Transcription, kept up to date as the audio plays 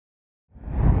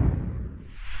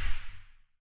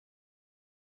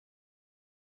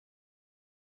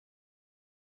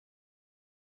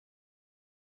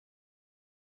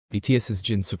BTS's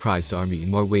Jin surprised ARMY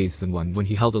in more ways than one when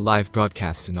he held a live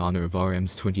broadcast in honor of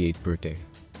RM's 28th birthday.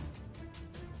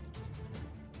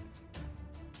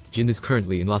 Jin is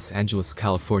currently in Los Angeles,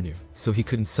 California, so he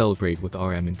couldn't celebrate with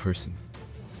RM in person.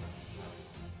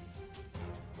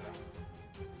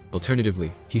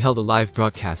 Alternatively, he held a live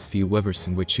broadcast via Weverse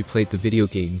in which he played the video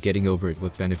game Getting Over It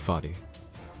with NSFW.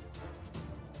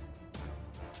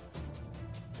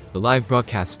 The live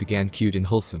broadcast began cute and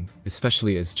wholesome,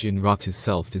 especially as Jin rocked his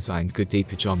self-designed Good Day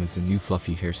pajamas and new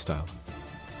fluffy hairstyle.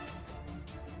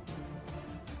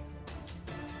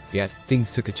 Yet,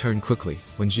 things took a turn quickly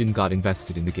when Jin got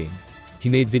invested in the game. He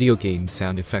made video game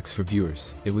sound effects for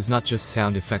viewers. It was not just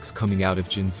sound effects coming out of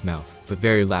Jin's mouth, but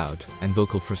very loud and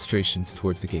vocal frustrations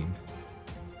towards the game.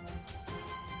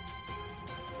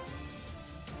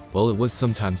 While it was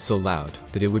sometimes so loud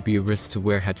that it would be a risk to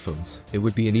wear headphones, it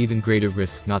would be an even greater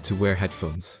risk not to wear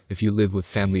headphones if you live with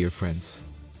family or friends.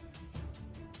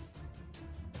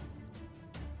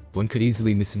 One could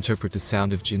easily misinterpret the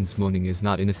sound of Jin's moaning as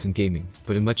not innocent gaming,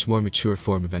 but a much more mature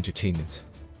form of entertainment.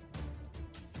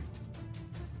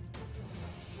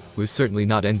 We're certainly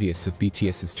not envious of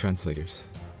BTS's translators.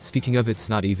 Speaking of, it's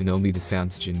not even only the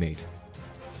sounds Jin made.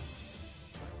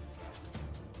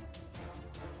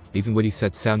 Even what he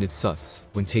said sounded sus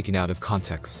when taken out of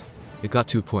context. It got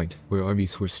to a point where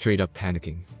ARMYs were straight up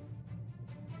panicking.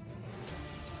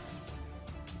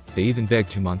 They even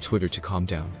begged him on Twitter to calm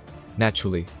down.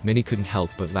 Naturally, many couldn't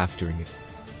help but laugh during it.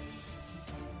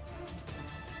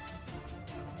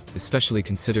 Especially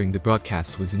considering the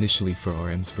broadcast was initially for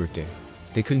RM's birthday.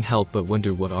 They couldn't help but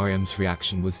wonder what RM's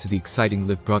reaction was to the exciting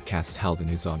live broadcast held in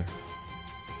his honor.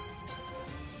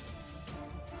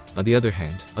 On the other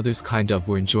hand, others kind of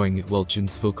were enjoying it, while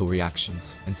Jin's vocal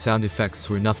reactions and sound effects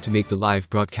were enough to make the live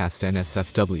broadcast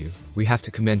NSFW. We have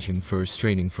to commend him for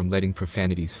restraining from letting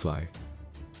profanities fly.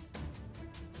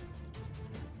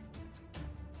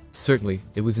 Certainly,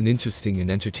 it was an interesting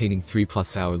and entertaining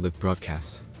 3+ hour live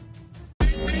broadcast.